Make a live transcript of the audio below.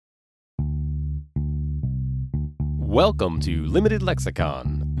Welcome to Limited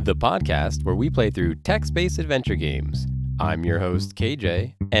Lexicon, the podcast where we play through text-based adventure games. I'm your host,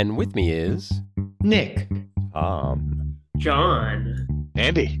 KJ, and with me is... Nick. John.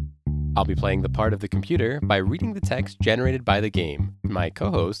 Andy. I'll be playing the part of the computer by reading the text generated by the game. My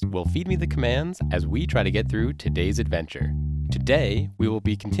co-host will feed me the commands as we try to get through today's adventure. Today, we will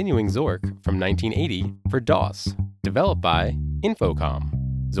be continuing Zork from 1980 for DOS, developed by Infocom,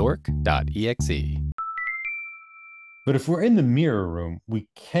 Zork.exe. But if we're in the mirror room, we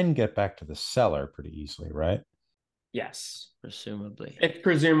can get back to the cellar pretty easily, right? Yes. Presumably.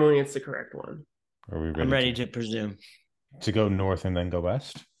 Presumably it's the correct one. Are we ready I'm ready to presume. to go north and then go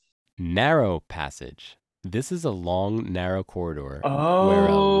west? Narrow passage. This is a long, narrow corridor where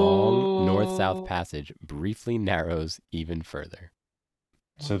a long north-south passage briefly narrows even further.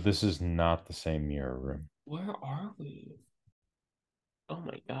 So this is not the same mirror room. Where are we? Oh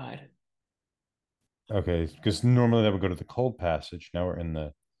my god. Okay, because normally that would go to the cold passage. Now we're in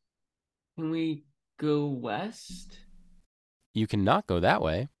the... Can we go west? You cannot go that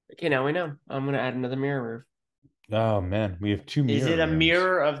way. Okay, now we know. I'm gonna add another mirror roof. Oh man, we have two mirror Is it a rooms.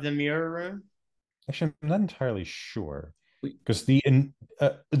 mirror of the mirror room? Actually, I'm not entirely sure. We- Because the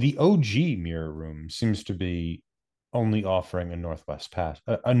OG mirror room seems to be only offering a north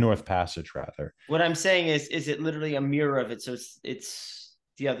passage rather. What I'm saying is it literally a mirror of it? So it's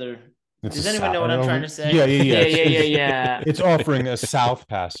the other. It's Does a anyone know what I'm trying to say? Yeah. Yeah. It's offering a south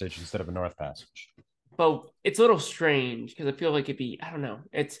passage instead of a north passage. But it's a little strange because I feel like I don't know.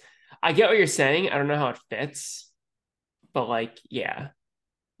 I get what you're saying. I don't know how it fits. But yeah.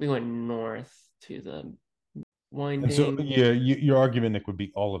 We went north to the winding. And so, yeah, your argument, Nick, would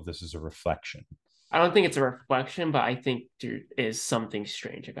be all of this is a reflection. I don't think it's a reflection, but I think there is something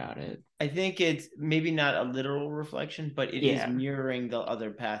strange about it. I think it's maybe not a literal reflection, but it is Yeah. mirroring the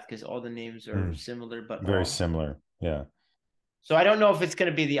other path because all the names are similar, but Very all. similar. Yeah. So I don't know if it's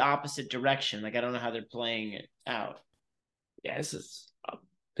going to be the opposite direction. I don't know how they're playing it out. Yeah, this is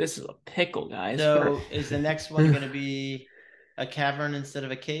a pickle, guys. So is the next one going to be a cavern instead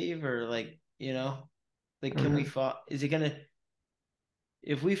of a cave, or can we follow? Is it going to?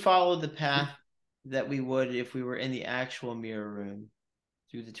 If we follow the path that we would if we were in the actual mirror room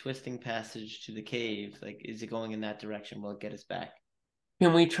through the twisting passage to the cave, is it going in that direction? Will it get us back?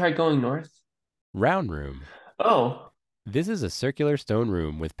 Can we try going north? Round room. Oh, This is a circular stone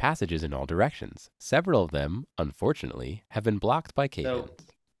room with passages in all directions. Several of them, unfortunately, have been blocked by cave-ins.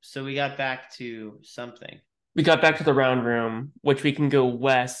 So we got back to something. we got back to the round room, which we can go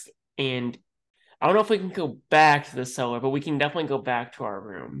west, and I don't know if we can go back to the cellar, but we can definitely go back to our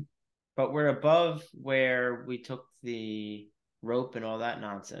room. But we're above where we took the rope and all that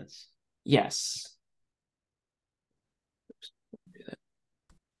nonsense. Yes.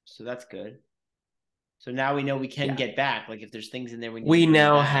 So that's good. So now we know we can Yeah. get back. If there's things in there we need We to bring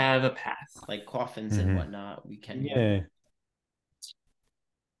now back, have a path. like coffins and whatnot, we can. Yeah.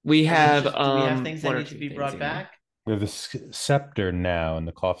 We have do we have things that one or need to two be things brought in there. back? We have the scepter now and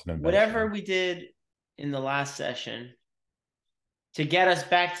the coffin invention. Whatever we did in the last session to get us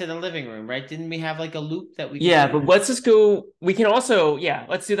back to the living room, right? Didn't we have a loop that we could Yeah, do? but let's just go. We can also,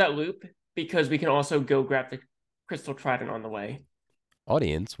 let's do that loop because we can also go grab the crystal trident on the way.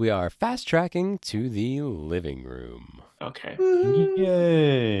 Audience, we are fast-tracking to the living room. Okay.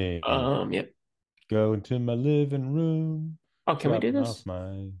 Yay. Yep. Go into my living room. Oh, can we do dropping this? off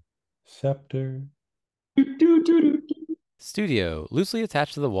my scepter. Studio, loosely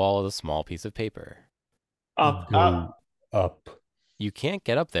attached to the wall is a small piece of paper. Up. Go up. You can't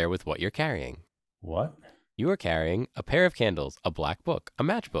get up there with what you're carrying. What? You are carrying a pair of candles, a black book, a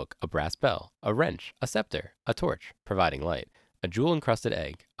matchbook, a brass bell, a wrench, a scepter, a torch, providing light, a jewel-encrusted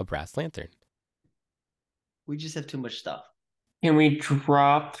egg, a brass lantern. We just have too much stuff. Can we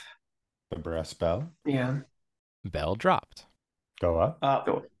drop? The brass bell. Yeah. Bell dropped. Go up.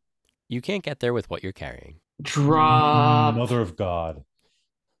 Go. You can't get there with what you're carrying. Drop. Mother of God.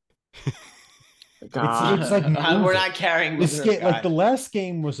 God. It's like moving. We're not carrying This Mother of game, God. the last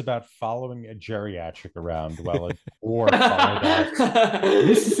game was about following a geriatric around while a dwarf followed us.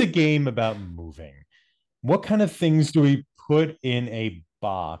 This is a game about moving. What kind of things do we put in a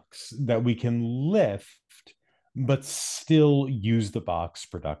box that we can lift but still use the box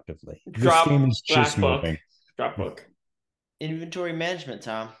productively? Drop this game is just black book. moving. Drop book. Inventory management,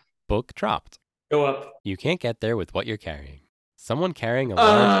 Tom. Book dropped. Go up. You can't get there with what you're carrying. Someone carrying a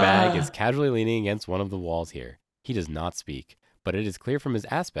large bag is casually leaning against one of the walls here. He does not speak, but it is clear from his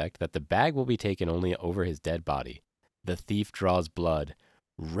aspect that the bag will be taken only over his dead body. The thief draws blood,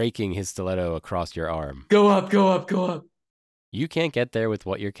 raking his stiletto across your arm. Go up. Go up. Go up. You can't get there with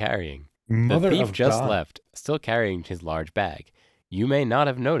what you're carrying. The Mother thief of just God. left, still carrying his large bag. You may not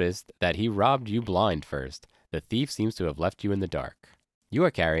have noticed that he robbed you blind first. The thief seems to have left you in the dark. You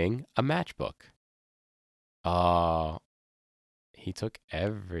are carrying a matchbook. Oh, he took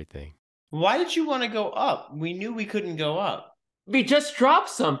everything. Why did you want to go up? We knew we couldn't go up. We just dropped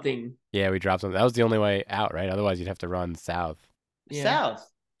something. Yeah, we dropped something. That was the only way out, right? Otherwise, you'd have to run south. Yeah. South.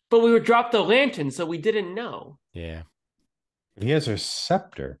 But we were dropped the lantern, so we didn't know. Yeah. He has a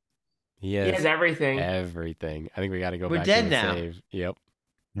scepter. He He has has everything. everything. I think we got to go We're back dead to the now. save. Yep.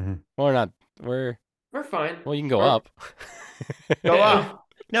 Mhm. Well, we're not. We're. We're fine. Well, you can go We're- up. Go up.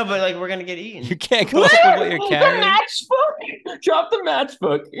 No, but like we're gonna get eaten. You can't go up with what you're carrying. The matchbook! Drop the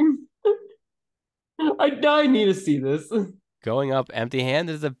matchbook. I need to see this. Going up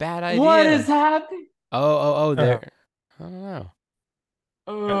empty-handed is a bad idea. What is happening? Oh, there. I don't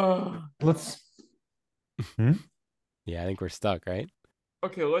know. Let's. Yeah, I think we're stuck, right?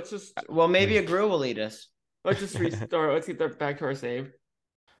 Okay, let's just Well, maybe a Gru will eat us. restart. Let's get back to our save.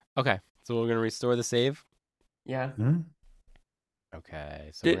 Okay, so we're gonna restore the save. Yeah. Okay,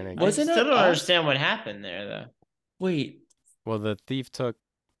 so Did- we're gonna. I Was it still not don't us? understand what happened there, though. Wait. Well, the thief took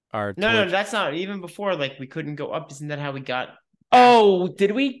our. No, torch. that's not even before. Like we couldn't go up. Isn't that how we got? Oh,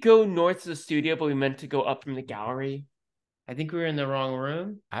 did we go north to the studio, but we meant to go up from the gallery? I think we were in the wrong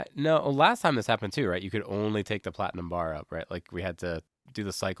room. No, last time this happened too, right? You could only take the platinum bar up, right? Like we had to do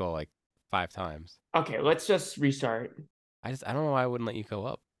the cycle like 5 times. Okay, let's just restart. I don't know why I wouldn't let you go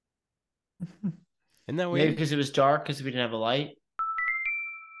up. Isn't that Maybe weird? because it was dark, because we didn't have a light.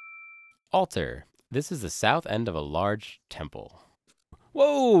 Altar. This is the south end of a large temple.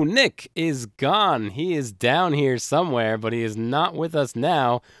 Whoa, Nick is gone. He is down here somewhere, but he is not with us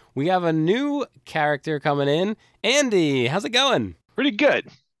now. We have a new character coming in. Andy, how's it going? Pretty good.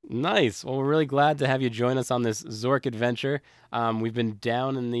 Nice. Well, we're really glad to have you join us on this Zork adventure. We've been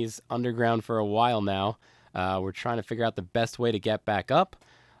down in these underground for a while now. We're trying to figure out the best way to get back up.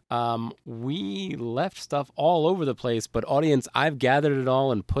 We left stuff all over the place, but audience, I've gathered it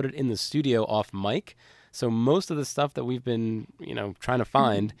all and put it in the studio off mic. So most of the stuff that we've been, trying to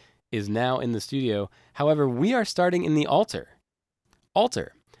find is now in the studio. However, we are starting in the altar.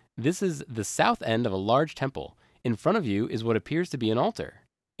 Altar. This is the south end of a large temple. In front of you is what appears to be an altar.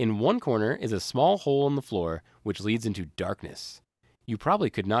 In one corner is a small hole in the floor, which leads into darkness. You probably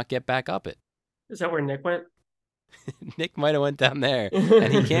could not get back up it. Is that where Nick went? Nick might have went down there,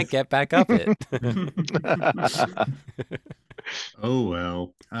 and he can't get back up it. Oh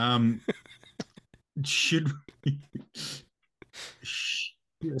well. Should we?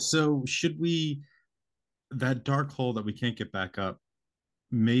 Should we? That dark hole that we can't get back up.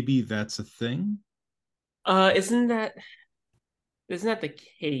 Maybe that's a thing. Isn't that the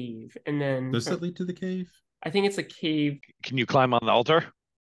cave? And then Does that lead to the cave? I think it's a cave. Can you climb on the altar?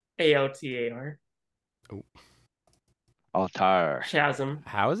 ALTAR. Altar. Chasm.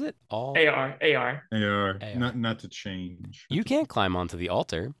 How is it? All AR. AR. AR. Not to change. You can't climb onto the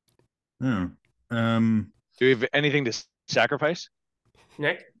altar. Oh. Do we have anything to sacrifice?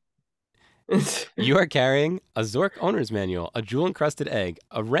 Nick. You are carrying a Zork owner's manual, a jewel-encrusted egg,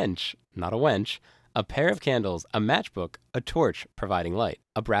 a wrench, not a wench, a pair of candles, a matchbook, a torch providing light,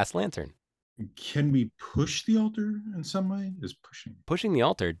 a brass lantern. Can we push the altar in some way? Is pushing. Pushing the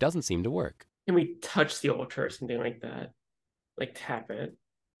altar doesn't seem to work. Can we touch the altar or something like that? Like tap it.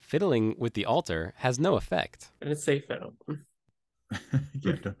 Fiddling with the altar has no effect. And it's safe fiddle.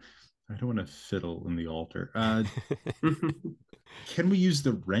 Yeah, I don't want to fiddle in the altar. Can we use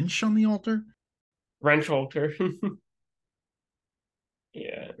the wrench on the altar? Wrench altar.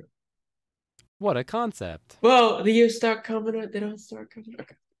 Yeah. What a concept. Well, the years start coming out. They don't start coming out.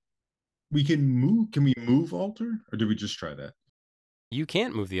 Okay. We can move. Can we move altar, or did we just try that? You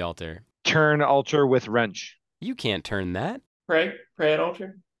can't move the altar. Turn altar with wrench. You can't turn that. Pray at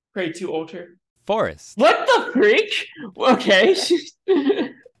altar. Pray to altar. Forest. What the freak? Okay. This is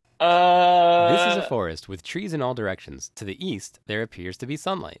a forest with trees in all directions. To the east, there appears to be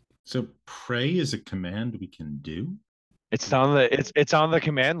sunlight. So pray is a command we can do. It's on the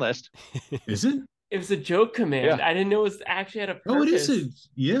command list. Is it? It was a joke command. Yeah. I didn't know it was actually had a purpose. Oh, it is.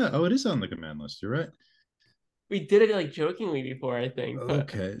 Oh, it is on the command list. You're right. We did it like jokingly before, I think. but-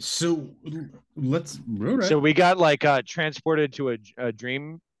 Okay, so let's. All right. So we got like transported to a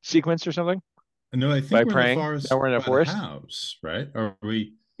dream sequence or something. No, I think by we're praying? in the forest. Now we're in a by the forest? house, right? Are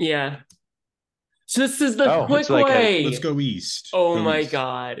we? Yeah. So this is the Oh, quick it's like way. Let's go east. Oh Go my east.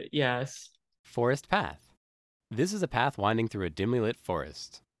 god. Yes. Forest path. This is a path winding through a dimly lit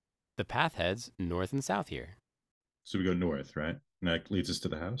forest. The path heads north and south here. So we go north, right? And that leads us to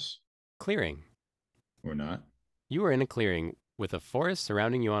the house, Clearing. or not? You are in a clearing With a forest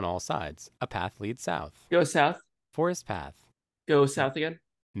surrounding you on all sides, a path leads south. Go south. Forest path. Go south again.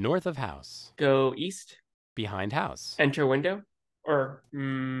 North of house. Go east. Behind house. Enter window. Or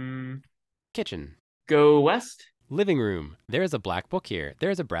Kitchen. go west. Living room. There is a black book here.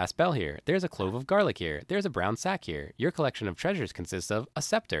 There is a brass bell here. There is a clove of garlic here. There is a brown sack here. Your collection of treasures consists of a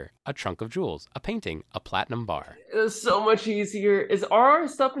scepter, a trunk of jewels, a painting, a platinum bar. It's so much easier. Is our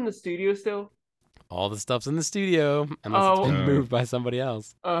stuff in the studio still? All the stuff's in the studio, unless it's been Oh. moved by somebody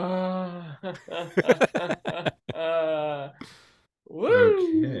else.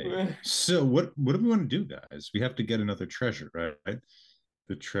 Woo! Okay. So what do we want to do, guys? We have to get another treasure, right?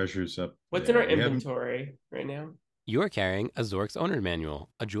 The treasure's up. What's there. in our We haven't- inventory right now? You are carrying a Zork's owner manual,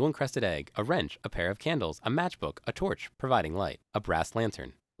 a jewel-encrusted egg, a wrench, a pair of candles, a matchbook, a torch, providing light, a brass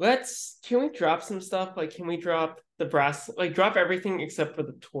lantern. Can we drop some stuff? Like, can we drop the brass, like drop everything except for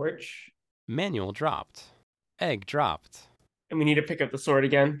the torch? Manual dropped. Egg dropped. And we need to pick up the sword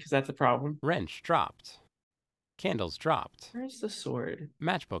again, because that's a problem. Wrench dropped. Candles dropped. Where's the sword?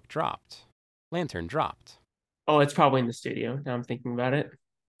 Matchbook dropped. Lantern dropped. Oh, it's probably in the studio. Now I'm thinking about it.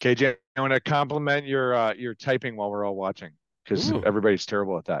 KJ, I want to compliment your typing while we're all watching, because Ooh. everybody's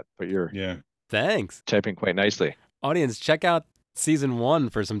terrible at that, but you're Yeah. Thanks. typing quite nicely. Audience, check out season 1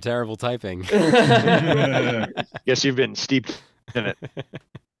 for some terrible typing. Guess you've been steeped in it.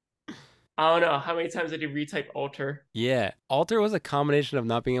 I don't know. How many times did you retype alter? Yeah, alter was a combination of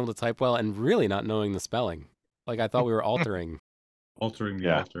not being able to type well and really not knowing the spelling. Like, I thought we were altering. Altering the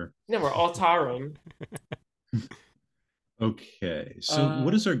Yeah. altar. No, we're altering. Okay. So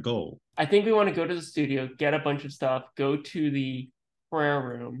what is our goal? I think we want to go to the studio, get a bunch of stuff, go to the prayer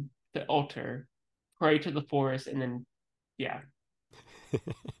room, the altar, pray to the forest, and then, yeah.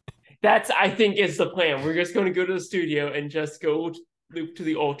 That's, I think, is the plan. We're just going to go to the studio and just go loop to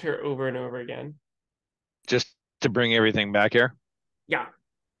the altar over and over again. Just to bring everything back here, Yeah.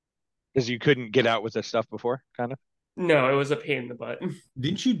 because you couldn't get out with this stuff before, kind of. No, it was a pain in the butt.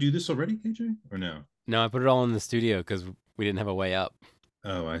 Didn't you do this already, KJ? Or no? No, I put it all in the studio because we didn't have a way up.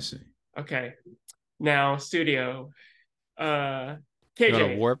 Oh, I see. Okay. Now, studio. You want KJ.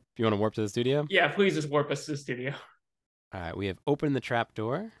 to warp? You want to warp to the studio? Yeah, please just warp us to the studio. All right, we have opened the trap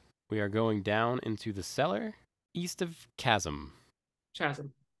door. We are going down into the cellar, east of chasm.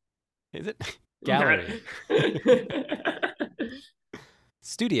 Chasm. Is it? Gallery.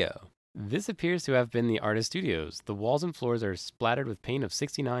 Studio. This appears to have been the artist studios. The walls and floors are splattered with paint of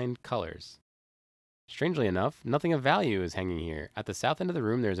 69 colors. Strangely enough, nothing of value is hanging here. At the south end of the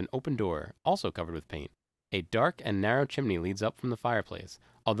room, there is an open door, also covered with paint. A dark and narrow chimney leads up from the fireplace.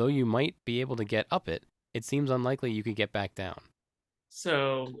 Although you might be able to get up it, it seems unlikely you could get back down.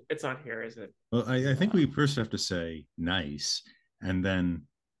 So it's not here, is it? Well, I think we first have to say nice, and then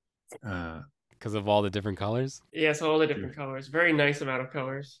Because of all the different colors? Yeah, so all the different colors. Very nice amount of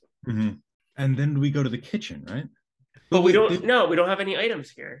colors. and then we go to the kitchen, right? But we wait, don't. No, we don't have any items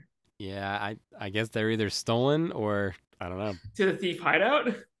here. Yeah, I guess they're either stolen or, I don't know. To the thief hideout.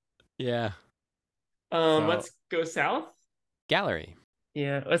 Yeah. Let's go south. Gallery.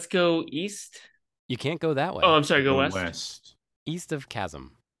 Yeah, let's go east. You can't go that way. Oh, I'm sorry. Go Go west. west. East of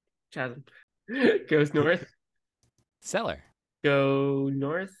chasm. Chasm. Goes north. Cellar. Go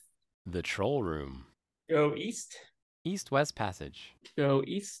north. The troll room. Go east. East-west passage. Go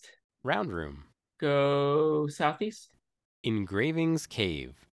east. Round room. Go southeast. Engravings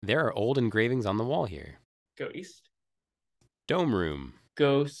cave. There are old engravings on the wall here. Go east. Dome room.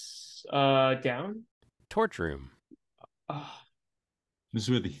 Go down. Torch room. This is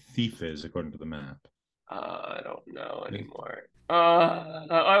where the thief is, according to the map. I don't know anymore.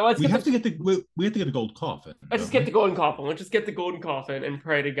 Let's We get have the, to get the gold coffin. let's just don't get the golden coffin. Let's just get the golden coffin and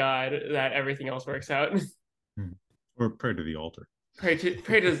pray to God that everything else works out. we? Or pray to the altar. pray to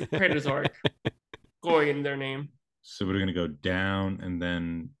Zork. Glory in their name. So we're gonna go down and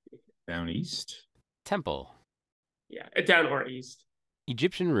then down east. Temple. Yeah, down or east.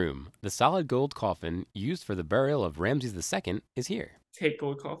 Egyptian room. The solid gold coffin used for the burial of Ramses II is here. Take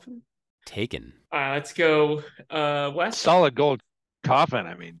gold coffin. Taken. Let's go west. Solid gold coffin.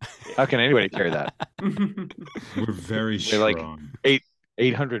 I mean, how can anybody carry that? We're very They're like- strong.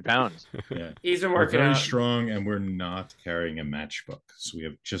 800 pounds. Yeah. He's been We're working very out. strong, and we're not carrying a matchbook, so we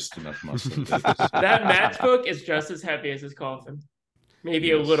have just enough muscle. That matchbook is just as heavy as his coffin. Maybe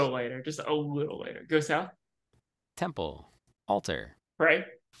a Yes. little later. Just a little later. Go south. Temple. Altar. Right.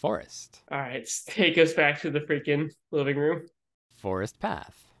 Forest. All right. Take us back to the freaking living room. Forest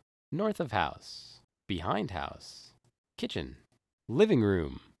path. North of house. Behind house. Kitchen. Living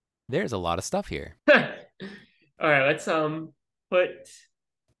room. There's a lot of stuff here. All right. Let's put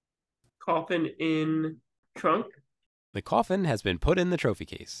coffin in trunk. The coffin has been put in the trophy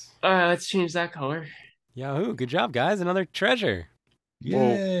case. Let's change that color. Yahoo! Good job, guys. Another treasure.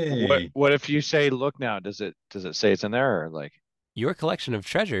 Well, Yay! what if you say look now? Does it say it's in there or like? Your collection of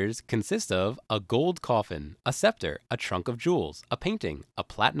treasures consists of a gold coffin, a scepter, a trunk of jewels, a painting, a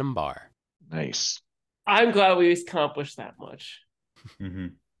platinum bar. Nice. I'm glad we accomplished that much. Mm-hmm.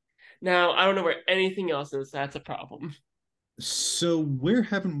 Now, I don't know where anything else is. That's a problem. So where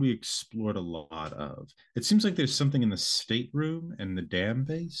haven't we explored a lot of? It seems like there's something in the stateroom and the dam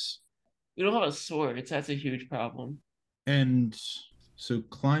base. We don't have a sword, so that's a huge problem. And so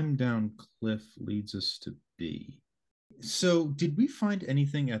climb down cliff leads us to B. So did we find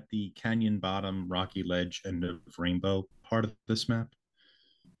anything at the canyon bottom, rocky ledge, end of rainbow part of this map?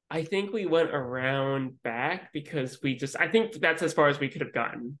 I think we went around back because I think that's as far as we could have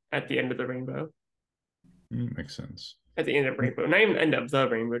gotten at the end of the rainbow. Makes sense. At the end of rainbow. Not even end of the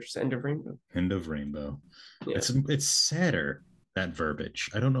rainbow, just end of rainbow. End of rainbow. Yeah. It's sadder, that verbiage.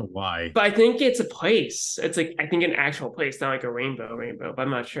 I don't know why. But I think it's a place. It's like, I think an actual place, not like a rainbow, but I'm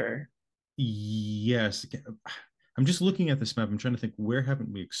not sure. Yes. I'm just looking at this map. I'm trying to think, where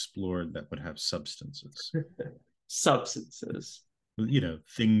haven't we explored that would have substances? Substances.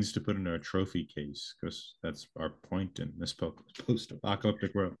 Things to put in our trophy case, because that's our point in this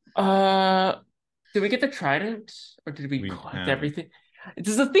post-apocalyptic world. Did we get the trident, or did we collect have everything?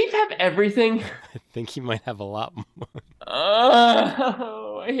 Does the thief have everything? I think he might have a lot more.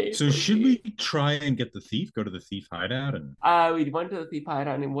 Oh, I hate So the should thief. we try and get the thief, go to the thief hideout? We went to the thief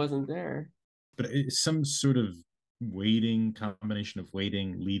hideout and it wasn't there. But it's some sort of combination of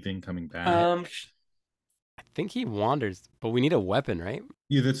waiting, leaving, coming back. I think he wanders, but we need a weapon, right?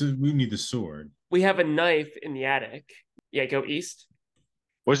 Yeah, we need the sword. We have a knife in the attic. Yeah, go east.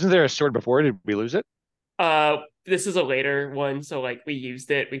 Wasn't there a sword before? Did we lose it? This is a later one, so like we used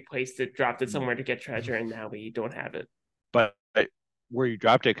it, we placed it, dropped it somewhere to get treasure, and now we don't have it. But where you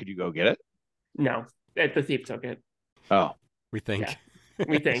dropped it, could you go get it? No, the thief took it. Oh, We think. Yeah.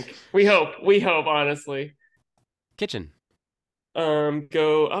 We think. We hope, honestly. Kitchen.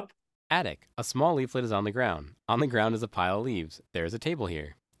 Go up. Attic. A small leaflet is on the ground. On the ground is a pile of leaves. There is a table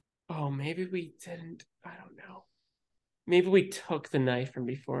here. Oh, maybe we didn't. I don't know. Maybe we took the knife from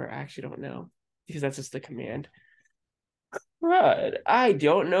before. I actually don't know. Because that's just the command. Crud. I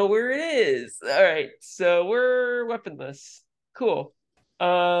don't know where it is. All right. So we're weaponless. Cool.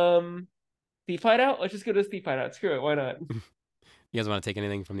 Thief hideout? Let's just go to the thief hideout. Screw it. Why not? You guys want to take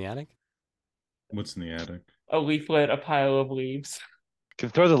anything from the attic? What's in the attic? A leaflet, a pile of leaves. can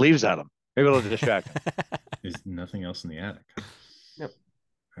throw the leaves at them. Maybe it'll distract them. There's nothing else in the attic. Nope.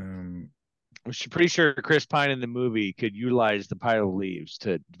 Um, I'm pretty sure Chris Pine in the movie could utilize the pile of leaves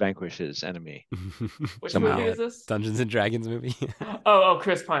to vanquish his enemy. Which Somehow. movie is this? Dungeons and Dragons movie. Oh,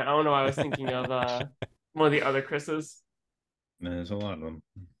 Chris Pine. I don't know why I was thinking of one of the other Chris's. there's a lot of them.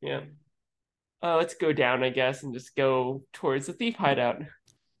 Yeah. Let's go down, I guess, and just go towards the thief hideout.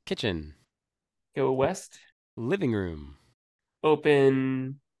 Kitchen. Go west. Living room.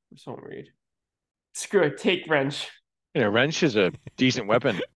 Open. What's one read? Screw it. Take wrench. You know, wrench is a decent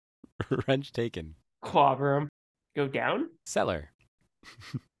weapon. Wrench taken. Clobber him. Go down. Cellar.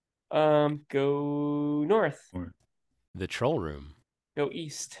 Go north. The troll room. Go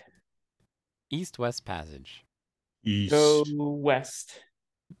east. East-west passage. East. Go west.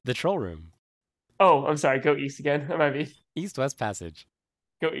 The troll room. Oh, I'm sorry. Go east again. That might be. East-west passage.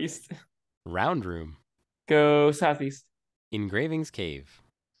 Go east. Round room. Go southeast. Engravings cave.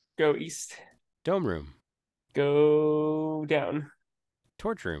 Go east. Dome room. Go down.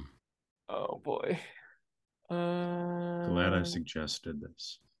 Torch room. Oh boy. Glad I suggested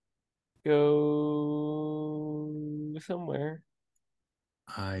this. Go somewhere.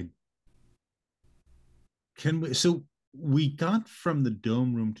 So we got from the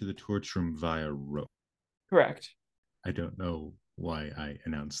dome room to the torch room via rope. Correct. I don't know why I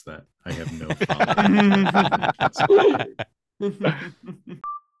announced that. I have no follow-up.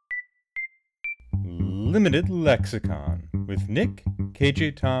 Limited Lexicon with Nick,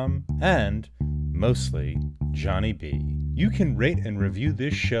 KJ Tom, and mostly Johnny B. You can rate and review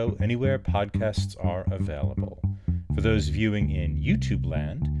this show anywhere podcasts are available. For those viewing in YouTube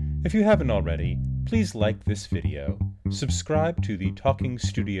land, if you haven't already, please like this video, subscribe to the Talking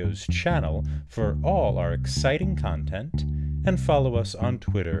Studios channel for all our exciting content, and follow us on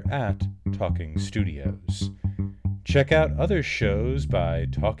Twitter at Talking Studios. Check out other shows by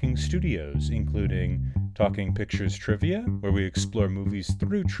Talking Studios, including Talking Pictures Trivia, where we explore movies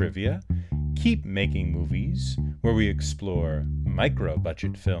through trivia, Keep Making Movies, where we explore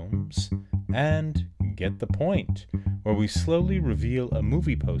micro-budget films, and Get the Point, where we slowly reveal a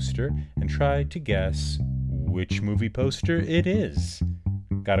movie poster and try to guess which movie poster it is.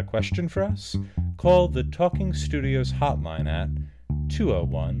 Got a question for us? Call the Talking Studios hotline at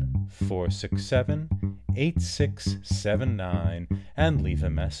 201-467-8679 and leave a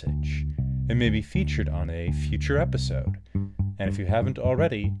message. It may be featured on a future episode. And if you haven't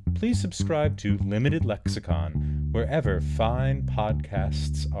already, please subscribe to Limited Lexicon wherever fine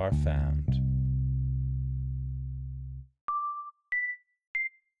podcasts are found.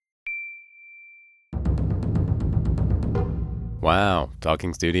 Wow,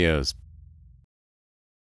 Talking Studios.